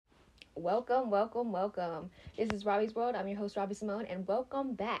Welcome. This is Robbie's World. I'm your host, Robbie Simone, and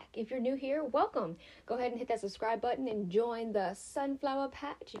welcome back. If you're new here, welcome. Go ahead and hit that subscribe button and join the Sunflower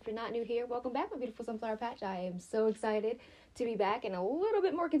Patch. If you're not new here, welcome back, my beautiful Sunflower Patch. I am so excited to be back and a little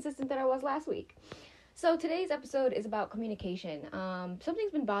bit more consistent than I was last week. So today's episode is about communication.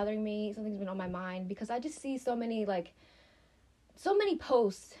 Something's been bothering me, something's been on my mind because I just see so many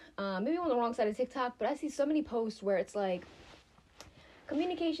posts. Maybe I'm on the wrong side of TikTok, but I see so many posts where it's like,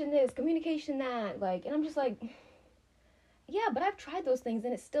 communication this, communication that, and I'm just like, yeah, but I've tried those things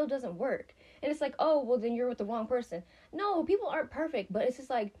and it still doesn't work. And it's like, oh, well, then you're with the wrong person. No, people aren't perfect, but it's just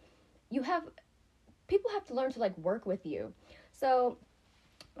like, people have to learn to work with you. So,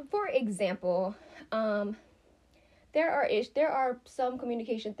 for example, there are some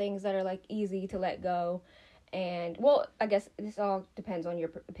communication things that are easy to let go, and well, I guess this all depends on your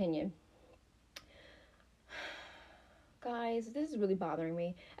opinion. Guys, this is really bothering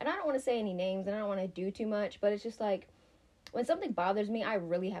me. And I don't want to say any names and I don't want to do too much, but it's just when something bothers me, I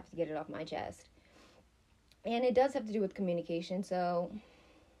really have to get it off my chest. And it does have to do with communication, so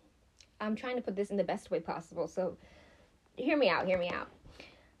I'm trying to put this in the best way possible. So hear me out.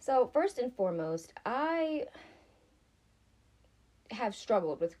 So first and foremost, I have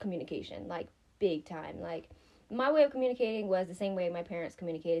struggled with communication, big time. My way of communicating was the same way my parents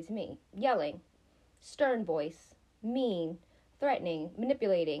communicated to me. Yelling, stern voice, mean, threatening,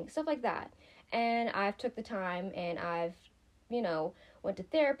 manipulating, stuff like that. And I've took the time and I've, went to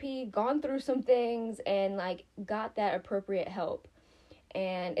therapy, gone through some things, and got that appropriate help.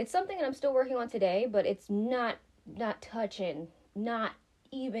 And it's something that I'm still working on today, but it's not touching, not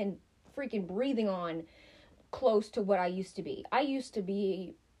even freaking breathing on close to what I used to be. I used to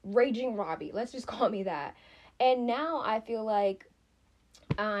be Raging Robbie. Let's just call me that. And now I feel like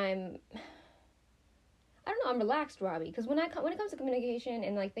I'm relaxed Robbie, because when it comes to communication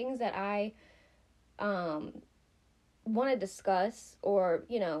and things that I want to discuss or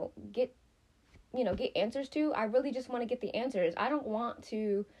get answers to, I really just want to get the answers. I don't want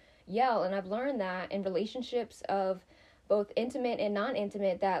to yell, and I've learned that in relationships of both intimate and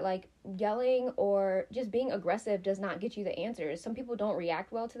non-intimate, that yelling or just being aggressive does not get you the answers. Some people don't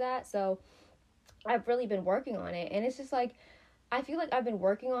react well to that, so I've really been working on it, and it's just I feel like I've been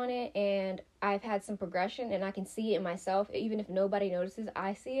working on it and I've had some progression, and I can see it in myself. Even if nobody notices,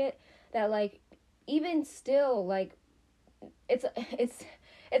 I see it. That even still, it's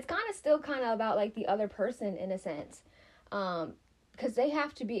kind of still kind of about the other person in a sense. Because they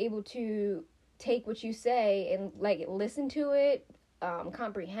have to be able to take what you say and listen to it,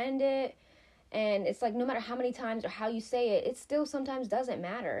 comprehend it. And it's no matter how many times or how you say it, it still sometimes doesn't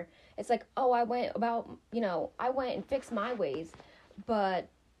matter. It's oh, I went and fixed my ways, but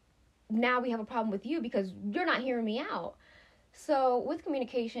now we have a problem with you because you're not hearing me out. So with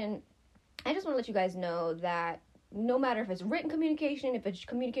communication, I just want to let you guys know that no matter if it's written communication, if it's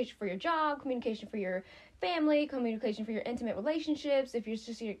communication for your job, communication for your family, communication for your intimate relationships, if you're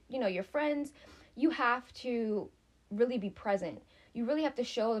just your friends, you have to really be present. You really have to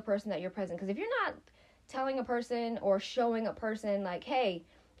show the person that you're present, because if you're not telling a person or showing a person hey,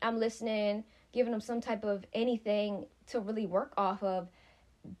 I'm listening, giving them some type of anything to really work off of,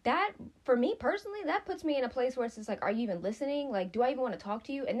 that, for me personally, that puts me in a place where it's just are you even listening? Do I even want to talk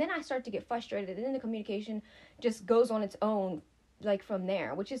to you? And then I start to get frustrated, and then the communication just goes on its own from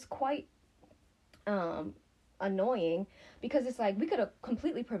there, which is quite annoying, because it's we could have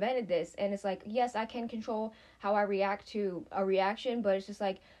completely prevented this. And it's yes, I can control how I react to a reaction, but it's just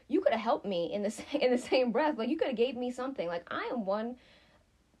you could have helped me in the same breath. You could have gave me something. I am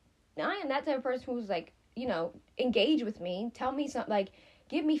that type of person who's engage with me, tell me something,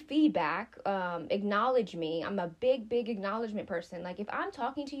 give me feedback, acknowledge me. I'm a big acknowledgement person. If I'm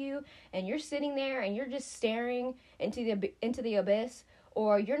talking to you and you're sitting there and you're just staring into the abyss,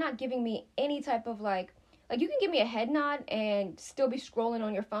 or you're not giving me any type of you can give me a head nod and still be scrolling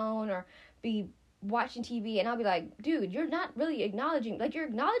on your phone or be watching TV, and I'll be dude, you're not really acknowledging. You're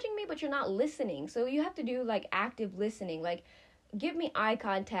acknowledging me, but you're not listening. So you have to do active listening. Give me eye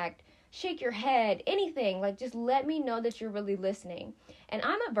contact, shake your head, anything. Just let me know that you're really listening. And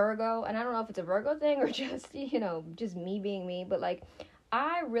I'm a Virgo, and I don't know if it's a Virgo thing or just just me being me, but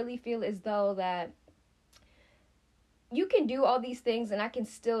I really feel as though that you can do all these things and I can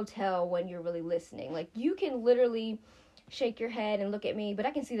still tell when you're really listening. You can literally shake your head and look at me, but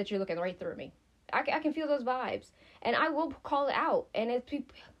I can see that you're looking right through me. I can feel those vibes, and I will call it out. And if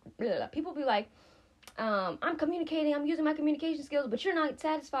people be I'm communicating, I'm using my communication skills, but you're not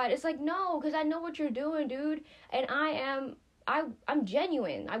satisfied. It's no, because I know what you're doing, dude, and I am I'm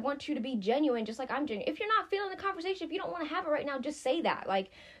genuine. I want you to be genuine just like I'm genuine. If you're not feeling the conversation, if you don't want to have it right now, just say that.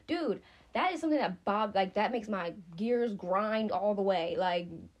 Like, dude, that is something that makes my gears grind all the way, like,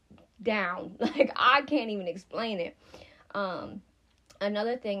 down. Like, I can't even explain it.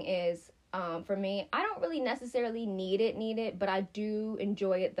 Another thing is, for me, I don't really necessarily need it, but I do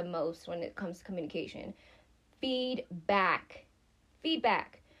enjoy it the most when it comes to communication. Feedback.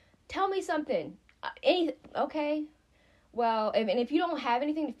 Tell me something. Okay? Well, and if you don't have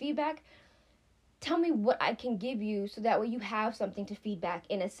anything to feedback, tell me what I can give you so that way you have something to feedback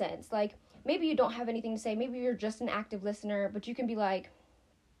in a sense. Like, maybe you don't have anything to say. Maybe you're just an active listener, but you can be like,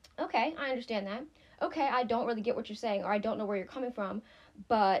 okay, I understand that. Okay, I don't really get what you're saying, or I don't know where you're coming from,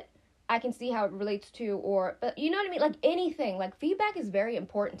 but I can see how it relates to, but you know what I mean? Like, anything. Like, feedback is very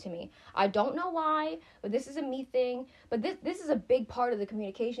important to me. I don't know why, but this is a me thing. But this is a big part of the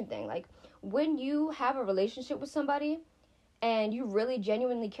communication thing. Like, when you have a relationship with somebody and you really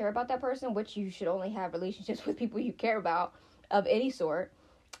genuinely care about that person, which you should only have relationships with people you care about of any sort,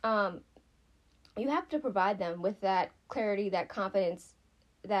 you have to provide them with that clarity, that confidence,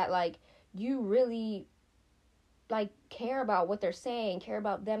 that, like, you really, like, care about what they're saying, care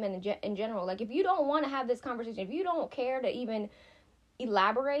about them in general. Like, if you don't want to have this conversation, if you don't care to even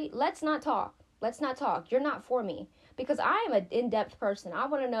elaborate, let's not talk. You're not for me. Because I am an in-depth person. I don't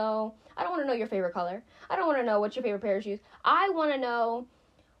want to know your favorite color. I don't want to know what's your favorite pair of shoes. I want to know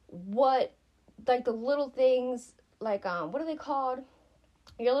what, like, the little things, like, what are they called?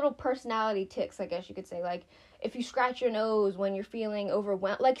 Your little personality tics, I guess you could say. Like, if you scratch your nose when you're feeling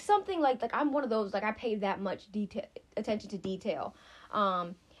overwhelmed, like, something like I'm one of those, like, I pay that much attention to detail.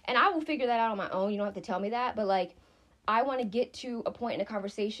 And I will figure that out on my own. You don't have to tell me that, but, like, I want to get to a point in a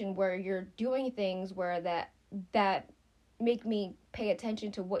conversation where you're doing things where that make me pay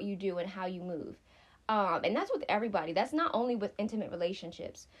attention to what you do and how you move. And that's with everybody. That's not only with intimate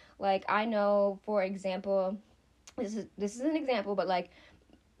relationships. Like, I know, for example, this is an example, but, like,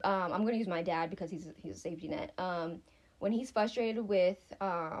 I'm going to use my dad because he's a safety net. When he's frustrated with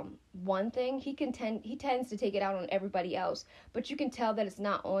one thing, he tends to take it out on everybody else. But you can tell that it's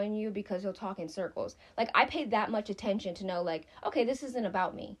not on you because he'll talk in circles. Like, I paid that much attention to know, like, okay, this isn't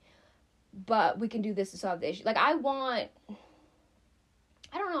about me, but we can do this to solve the issue. Like, I don't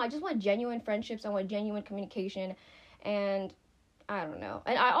know, I just want genuine friendships. I want genuine communication, and I don't know.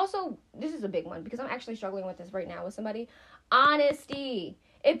 And I also, this is a big one because I'm actually struggling with this right now with somebody. Honesty.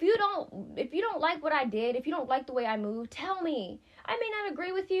 If you don't like what I did, if you don't like the way I move, tell me. I may not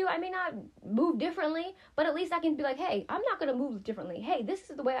agree with you. I may not move differently, but at least I can be like, hey, I'm not going to move differently. Hey,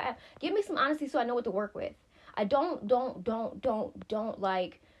 this is the way I am. Give me some honesty so I know what to work with. I don't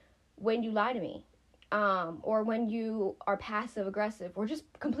like when you lie to me. Or when you are passive aggressive or just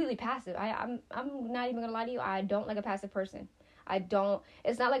completely passive. I'm not even gonna lie to you. I don't like a passive person.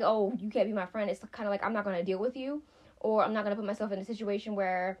 It's not like, oh, you can't be my friend. It's kind of like, I'm not gonna deal with you, or I'm not gonna put myself in a situation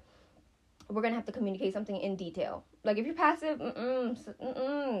where we're gonna have to communicate something in detail. Like, if you're passive,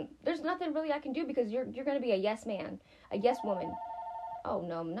 there's nothing really I can do because you're gonna be a yes man, a yes woman. Oh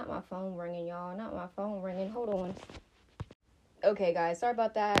no, not my phone ringing, y'all. Not my phone ringing. Hold on. Okay, guys, sorry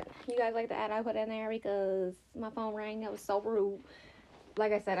about that. You guys like the ad I put in there because my phone rang. That was so rude.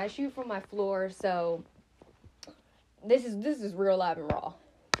 Like I said, I shoot from my floor, so this is real live and raw.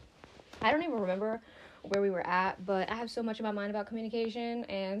 I don't even remember where we were at, but I have so much in my mind about communication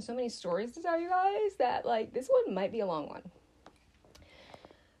and so many stories to tell you guys that, like, this one might be a long one.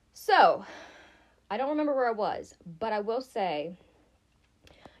 So, I don't remember where I was, but I will say,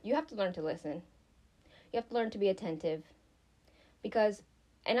 you have to learn to listen. You have to learn to be attentive. Because,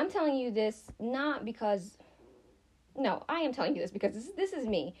 and I'm telling you this not because, no, I am telling you this because this is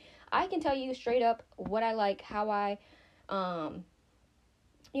me. I can tell you straight up what I like, how I,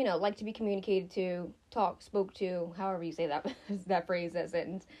 like to be communicated to, spoke to, however you say that, that phrase, that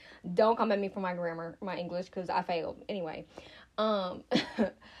sentence. Don't come at me for my grammar, my English, because I failed. Anyway, I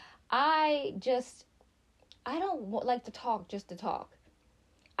don't like to talk just to talk.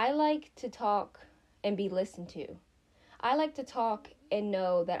 I like to talk and be listened to. I like to talk and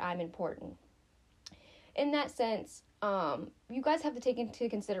know that I'm important. In that sense, you guys have to take into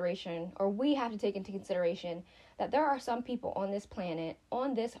consideration, or we have to take into consideration, that there are some people on this planet,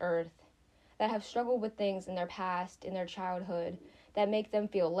 on this earth, that have struggled with things in their past, in their childhood, that make them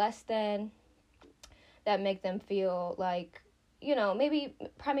feel less than, that make them feel like, maybe,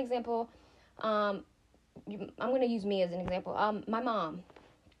 prime example, I'm going to use me as an example. My mom,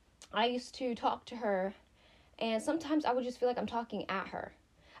 I used to talk to her, and sometimes I would just feel like I'm talking at her.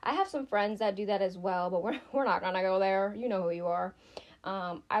 I have some friends that do that as well, but we're not going to go there. You know who you are.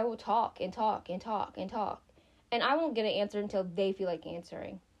 I will talk and talk and talk and talk. And I won't get an answer until they feel like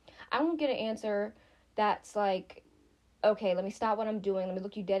answering. I won't get an answer that's like, okay, let me stop what I'm doing. Let me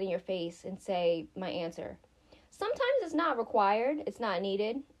look you dead in your face and say my answer. Sometimes it's not required. It's not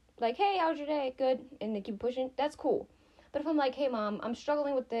needed. Like, hey, how's your day? Good. And they keep pushing. That's cool. But if I'm like, hey, mom, I'm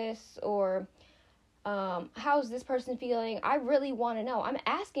struggling with this, or how's this person feeling? I really want to know. I'm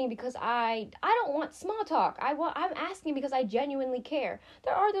asking because I don't want small talk. I'm asking because I genuinely care.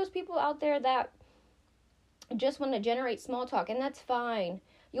 There are those people out there that just want to generate small talk, and that's fine.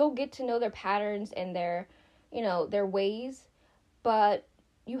 You'll get to know their patterns and their ways, but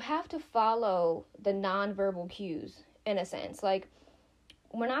you have to follow the nonverbal cues in a sense. Like,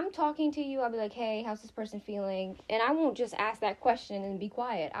 when I'm talking to you, I'll be like, hey, how's this person feeling? And I won't just ask that question and be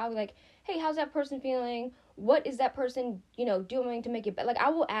quiet. I'll be like, hey, how's that person feeling? What is that person, doing to make it better? Like, I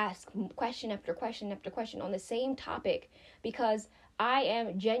will ask question after question after question on the same topic because I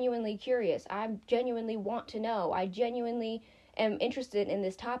am genuinely curious. I genuinely want to know. I genuinely am interested in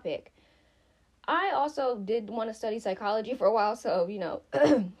this topic. I also did want to study psychology for a while, so, you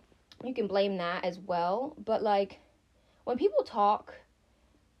can blame that as well. But, like, when people talk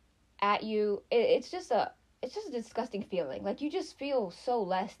at you, it's just a disgusting feeling. Like, you just feel so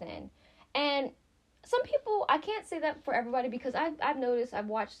less than. And some people, I can't say that for everybody because I've noticed, I've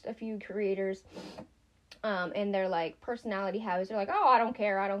watched a few creators, and their, like, personality habits. They're like, oh, I don't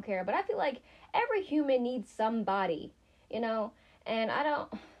care. But I feel like every human needs somebody, and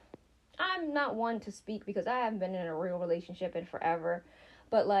I'm not one to speak because I haven't been in a real relationship in forever.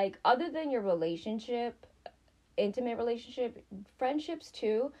 But, like, other than your relationship, intimate relationship, friendships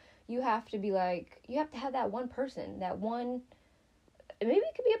too, you have to be like, you have to have that one person, maybe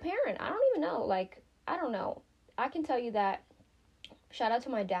it could be a parent. I don't even know. Like, I don't know. I can tell you that, shout out to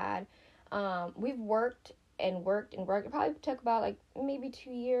my dad. We've worked and worked and worked. It probably took about, like, maybe 2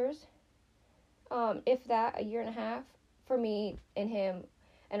 years. If that, a year and a half for me and him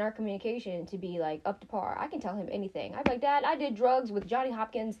and our communication to be, like, up to par. I can tell him anything. I'm like, Dad, I did drugs with Johnny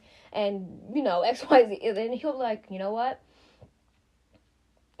Hopkins and, XYZ. And then he'll be like, you know what?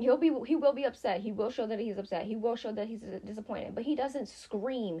 He will be upset. He will show that he's upset. He will show that he's disappointed. But he doesn't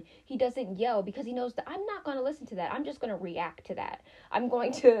scream. He doesn't yell because he knows that I'm not going to listen to that. I'm just going to react to that. I'm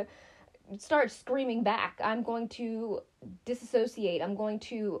going to start screaming back. I'm going to disassociate. I'm going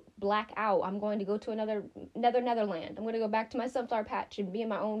to black out. I'm going to go to another Netherland. I'm going to go back to my sunflower patch and be in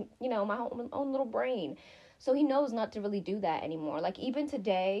my own, my own little brain. So he knows not to really do that anymore. Like, even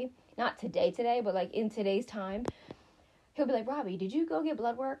today, not today, but, like, in today's time, he'll be like, Robbie, did you go get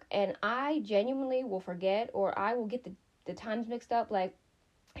blood work? And I genuinely will forget, or I will get the times mixed up. Like,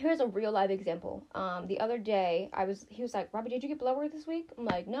 here's a real live example. The other day, he was like, Robbie, did you get blood work this week? I'm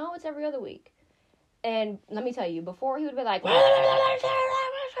like, no, it's every other week. And let me tell you, before he would be like,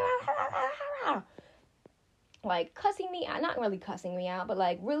 like, cussing me out, not really cussing me out, but,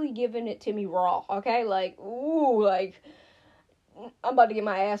 like, really giving it to me raw, okay? Like, ooh, like, I'm about to get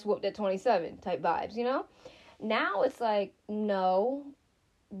my ass whooped at 27 type vibes, Now it's like, no,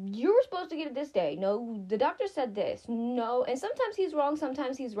 you were supposed to get it this day. No, the doctor said this. No, and sometimes he's wrong,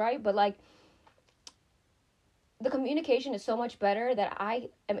 sometimes he's right, but, like, the communication is so much better that I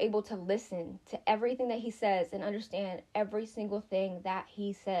am able to listen to everything that he says and understand every single thing that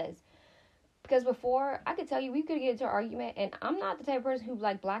he says. Because before, I could tell you, we could get into an argument, and I'm not the type of person who,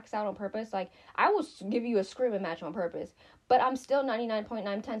 like, blacks out on purpose. Like, I will give you a screaming match on purpose, but I'm still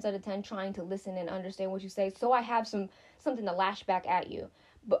 99.9 tenths out of 10 trying to listen and understand what you say, so I have something to lash back at you.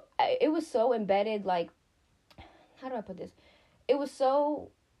 But it was so embedded, like, how do I put this? It was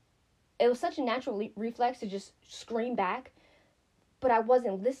such a natural reflex to just scream back, but I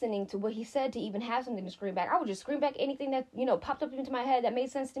wasn't listening to what he said to even have something to scream back. I would just scream back anything that, popped up into my head that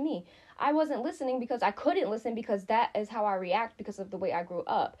made sense to me. I wasn't listening because I couldn't listen, because that is how I react because of the way I grew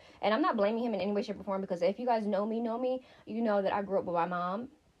up. And I'm not blaming him in any way, shape, or form, because if you guys know me, you know that I grew up with my mom.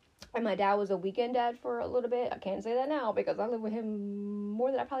 And my dad was a weekend dad for a little bit. I can't say that now because I live with him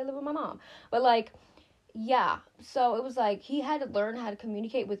more than I probably live with my mom. But, like, yeah. So it was like he had to learn how to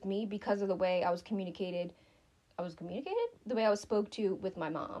communicate with me because of the way I was communicated, the way I was spoke to with my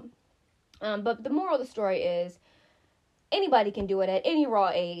mom. But the moral of the story is, anybody can do it at any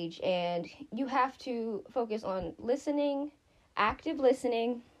raw age, and you have to focus on listening, active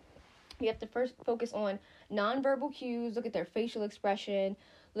listening. You have to first focus on nonverbal cues, look at their facial expression,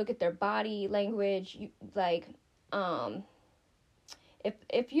 look at their body language.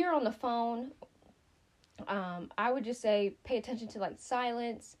 If you're on the phone, I would just say pay attention to, like,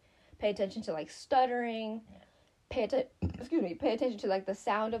 silence, pay attention to, like, stuttering, pay attention to, like, the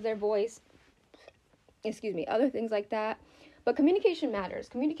sound of their voice, other things like that. But communication matters.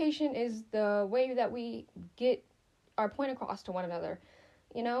 Communication is the way that we get our point across to one another,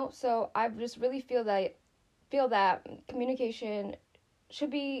 you know? So I just really feel that communication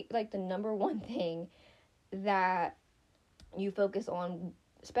should be like the number one thing that you focus on,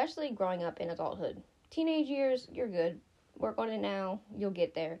 especially growing up in adulthood. Teenage years, you're good. Work on it now, you'll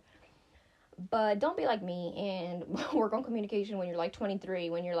get there. But don't be like me and work on communication when you're like 23,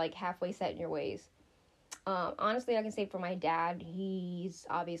 when you're like halfway set in your ways. Honestly, I can say for my dad, he's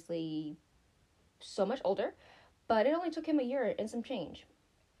obviously so much older, but it only took him a year and some change,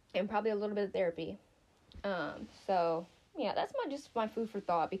 and probably a little bit of therapy. So yeah, that's my food for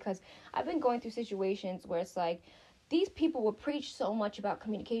thought, because I've been going through situations where it's like these people would preach so much about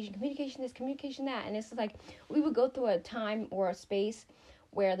communication this, communication that, and it's like we would go through a time or a space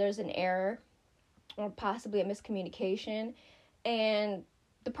where there's an error or possibly a miscommunication, and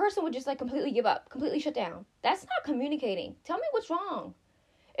the person would just like completely give up, completely shut down. That's not communicating. Tell me what's wrong.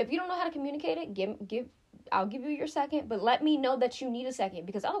 If you don't know how to communicate it, I'll give you your second, but let me know that you need a second,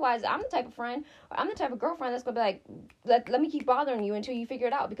 because otherwise I'm the type of friend, or I'm the type of girlfriend that's gonna be like, let me keep bothering you until you figure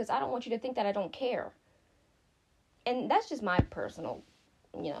it out, because I don't want you to think that I don't care. And that's just my personal,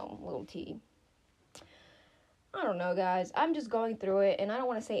 little tea. I don't know, guys. I'm just going through it, and I don't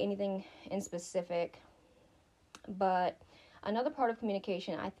want to say anything in specific, but another part of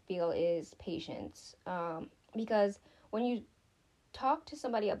communication I feel is patience, because when you talk to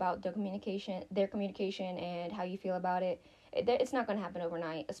somebody about their communication and how you feel about it, it's not going to happen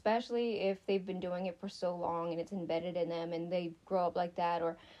overnight, especially if they've been doing it for so long and it's embedded in them and they grow up like that,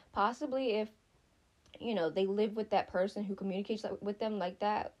 or possibly if, they live with that person who communicates with them like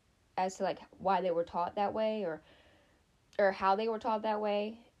that, as to like why they were taught that way, or how they were taught that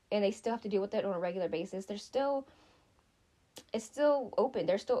way, and they still have to deal with it on a regular basis. It's still open.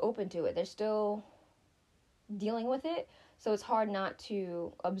 They're still open to it. They're still dealing with it. So it's hard not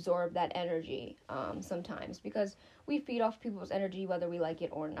to absorb that energy sometimes, because we feed off people's energy whether we like it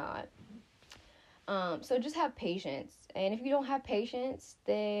or not. So just have patience. And if you don't have patience,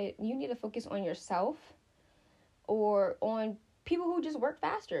 then you need to focus on yourself or on people who just work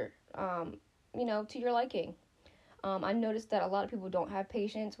faster, to your liking. I noticed that a lot of people don't have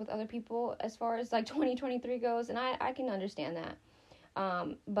patience with other people as far as like 2023 goes, and I can understand that.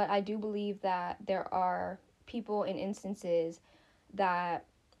 But I do believe that there are people in instances that,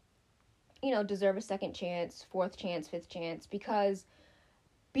 deserve a second chance, fourth chance, fifth chance, because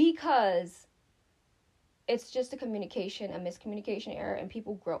it's just a miscommunication error, and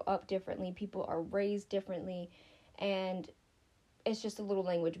people grow up differently, people are raised differently, and it's just a little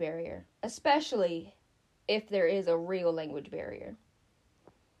language barrier, especially if there is a real language barrier.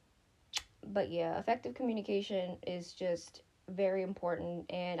 But yeah, effective communication is just very important,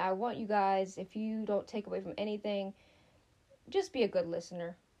 and I want you guys, if you don't take away from anything, just be a good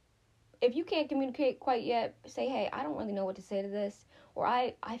listener. If you can't communicate quite yet, say, hey, I don't really know what to say to this, or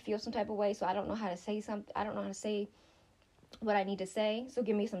I feel some type of way, so I don't know how to say something. I don't know how to say what I need to say, so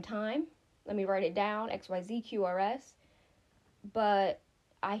give me some time. Let me write it down, XYZQRS. But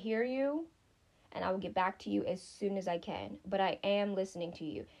I hear you, and I will get back to you as soon as I can. But I am listening to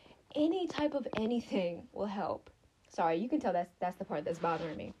you. Any type of anything will help. Sorry, you can tell that's the part that's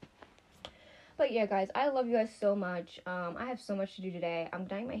bothering me. But yeah, guys, I love you guys so much. I have so much to do today. I'm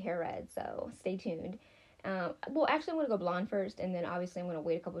dyeing my hair red, so stay tuned. Well, actually, I'm going to go blonde first, and then obviously I'm going to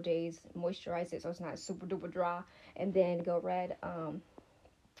wait a couple days, moisturize it so it's not super duper dry, and then go red.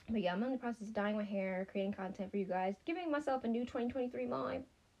 But yeah, I'm in the process of dyeing my hair, creating content for you guys, giving myself a new 2023 mind.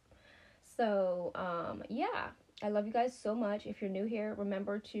 So, yeah, I love you guys so much. If you're new here,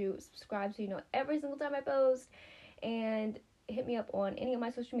 remember to subscribe so you know every single time I post, and hit me up on any of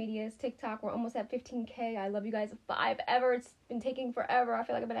my social medias. TikTok, we're almost at 15K. I love you guys. 5 ever. It's been taking forever. I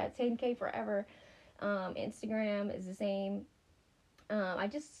feel like I've been at 10K forever. Instagram is the same. I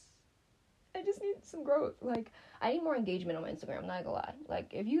just need some growth. Like, I need more engagement on my Instagram. I'm not gonna lie. Like,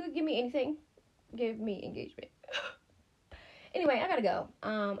 if you give me anything, give me engagement. Anyway, I gotta go.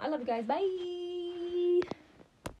 I love you guys. Bye.